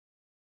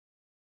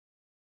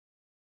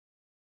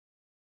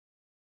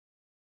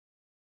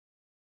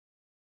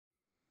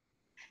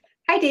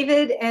Hi,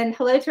 David, and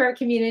hello to our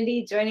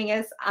community joining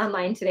us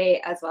online today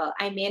as well.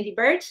 I'm Mandy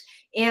Birch,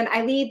 and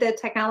I lead the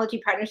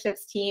technology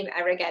partnerships team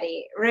at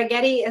Rigetti.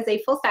 Rigetti is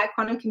a full-stack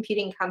quantum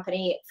computing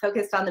company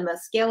focused on the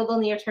most scalable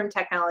near-term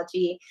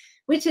technology,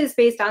 which is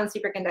based on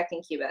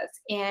superconducting qubits.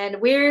 And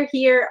we're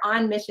here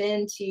on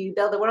mission to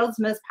build the world's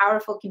most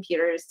powerful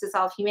computers to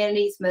solve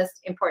humanity's most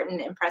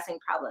important and pressing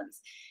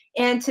problems.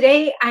 And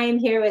today I am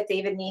here with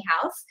David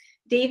Niehaus.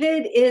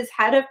 David is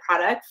head of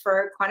product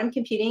for quantum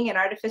computing and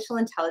artificial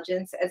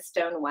intelligence at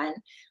Stone One,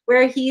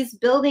 where he's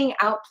building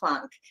out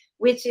PlanQ,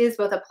 which is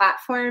both a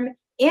platform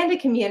and a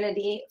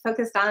community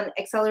focused on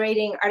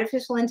accelerating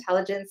artificial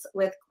intelligence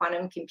with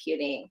quantum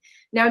computing.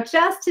 Now,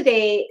 just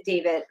today,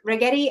 David,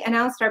 Rigetti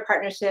announced our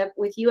partnership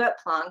with you at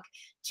PlanQ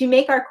to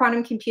make our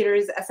quantum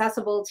computers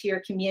accessible to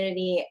your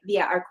community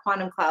via our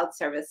quantum cloud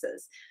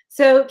services.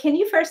 So can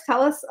you first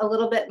tell us a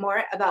little bit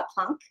more about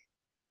PlanQ?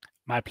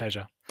 My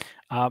pleasure.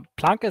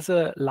 PlanQ is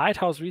a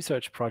lighthouse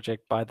research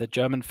project by the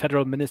German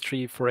Federal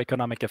Ministry for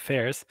Economic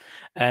Affairs,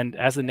 and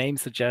as the name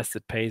suggests,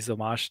 it pays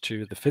homage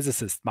to the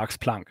physicist Max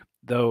Planck,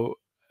 though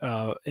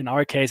in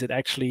our case, it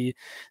actually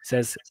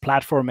says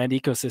platform and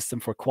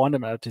ecosystem for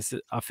quantum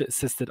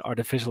assisted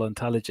artificial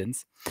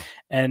intelligence.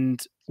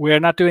 And we're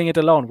not doing it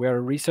alone. We're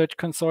a research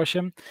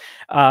consortium,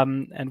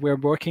 and we're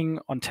working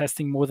on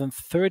testing more than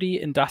 30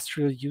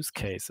 industrial use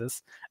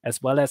cases,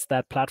 as well as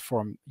that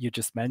platform you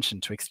just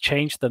mentioned, to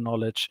exchange the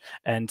knowledge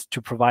and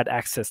to provide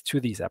access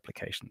to these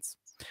applications.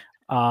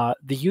 The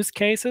use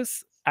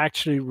cases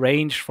actually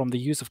range from the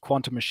use of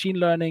quantum machine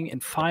learning in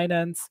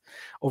finance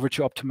over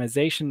to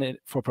optimization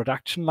for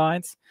production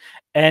lines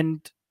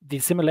and the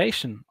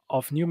simulation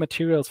of new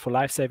materials for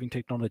life-saving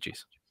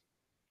technologies.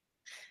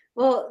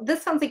 Well,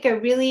 this sounds like a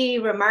really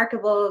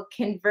remarkable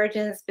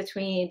convergence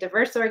between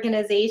diverse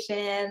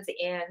organizations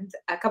and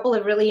a couple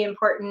of really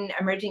important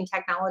emerging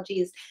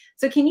technologies.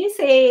 So can you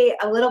say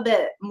a little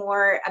bit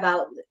more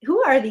about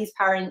who are these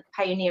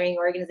pioneering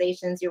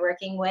organizations you're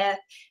working with,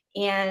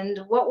 and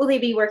what will they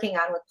be working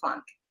on with PlanQ?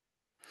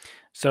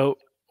 So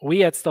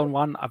we at Stone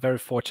One are very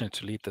fortunate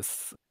to lead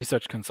this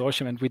research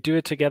consortium, and we do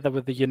it together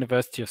with the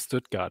University of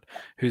Stuttgart,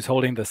 who's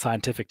holding the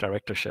scientific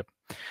directorship.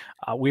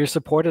 We are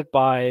supported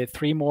by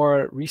 3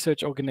 more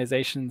research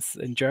organizations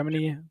in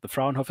Germany, the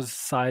Fraunhofer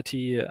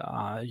Society,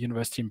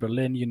 University in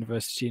Berlin,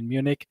 University in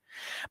Munich,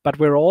 but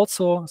we're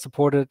also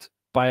supported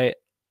by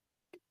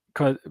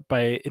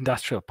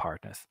industrial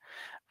partners.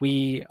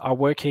 We are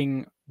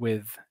working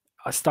with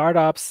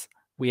startups.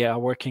 We are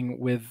working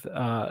with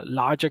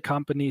larger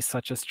companies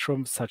such as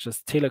Trumpf, such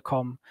as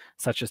Telekom,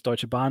 such as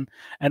Deutsche Bahn,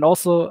 and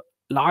also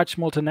large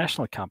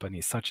multinational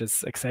companies such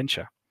as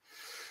Accenture.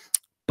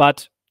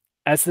 But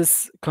as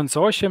this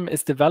consortium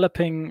is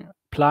developing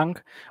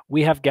PlanQ,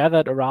 we have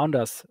gathered around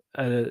us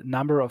a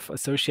number of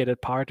associated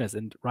partners,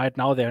 and right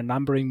now they are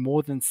numbering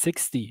more than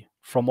 60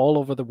 from all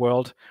over the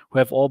world who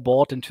have all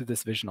bought into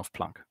this vision of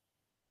PlanQ.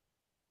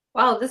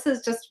 Wow, this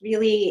is just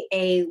really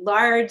a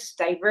large,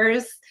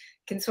 diverse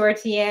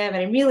consortium, and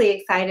I'm really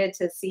excited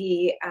to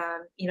see,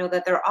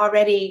 that they're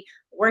already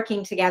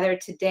working together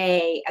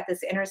today at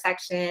this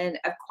intersection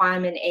of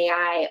quantum and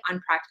AI on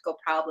practical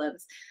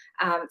problems.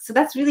 So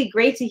that's really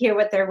great to hear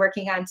what they're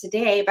working on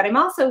today, but I'm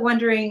also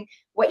wondering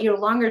what your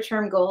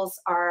longer-term goals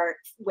are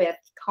with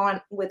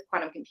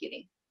quantum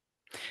computing.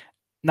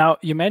 Now,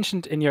 you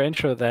mentioned in your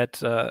intro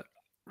that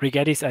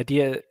Rigetti's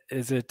idea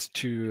is it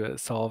to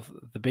solve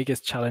the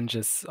biggest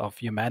challenges of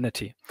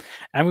humanity.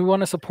 And we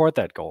want to support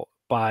that goal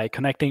by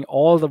connecting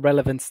all the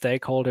relevant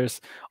stakeholders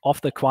of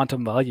the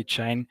quantum value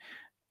chain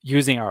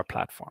using our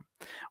platform.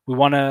 We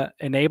want to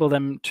enable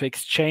them to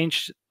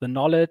exchange the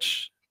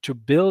knowledge, to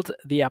build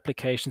the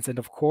applications, and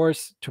of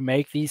course, to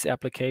make these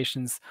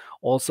applications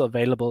also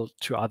available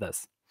to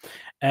others.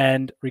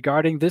 And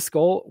regarding this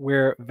goal,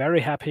 we're very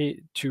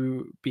happy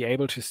to be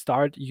able to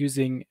start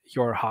using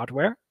your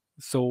hardware.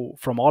 So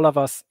from all of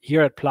us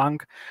here at PlanQ,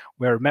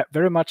 we're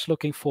very much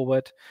looking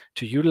forward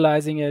to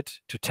utilizing it,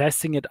 to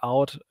testing it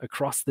out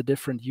across the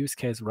different use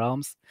case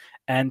realms,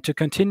 and to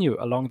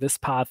continue along this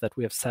path that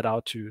we have set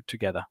out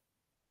together.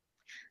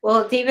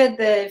 Well, David,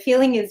 the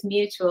feeling is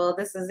mutual.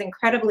 This is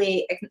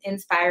incredibly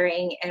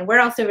inspiring, and we're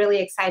also really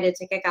excited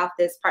to kick off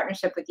this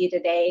partnership with you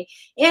today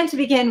and to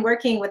begin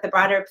working with the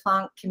broader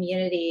PlanQ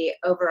community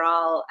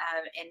overall,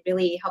 and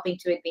really helping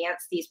to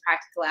advance these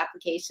practical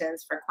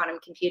applications for quantum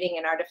computing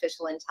and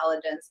artificial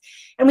intelligence.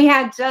 And we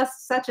had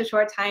just such a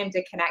short time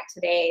to connect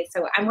today,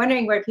 so I'm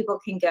wondering where people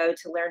can go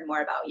to learn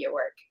more about your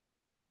work.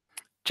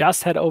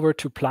 Just head over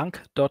to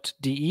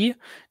planq.de.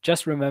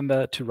 Just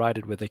remember to write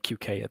it with a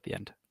QK at the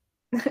end.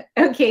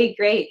 Okay,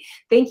 great.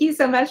 Thank you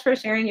so much for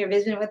sharing your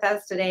vision with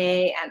us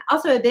today. And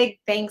also a big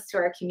thanks to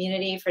our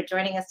community for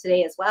joining us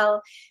today as well.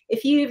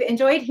 If you've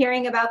enjoyed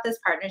hearing about this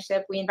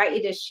partnership, we invite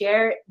you to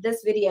share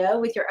this video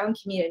with your own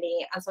community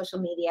on social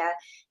media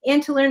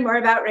and to learn more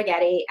about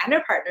Rigetti and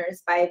our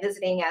partners by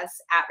visiting us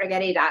at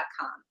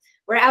rigetti.com.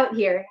 We're out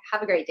here.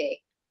 Have a great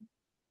day.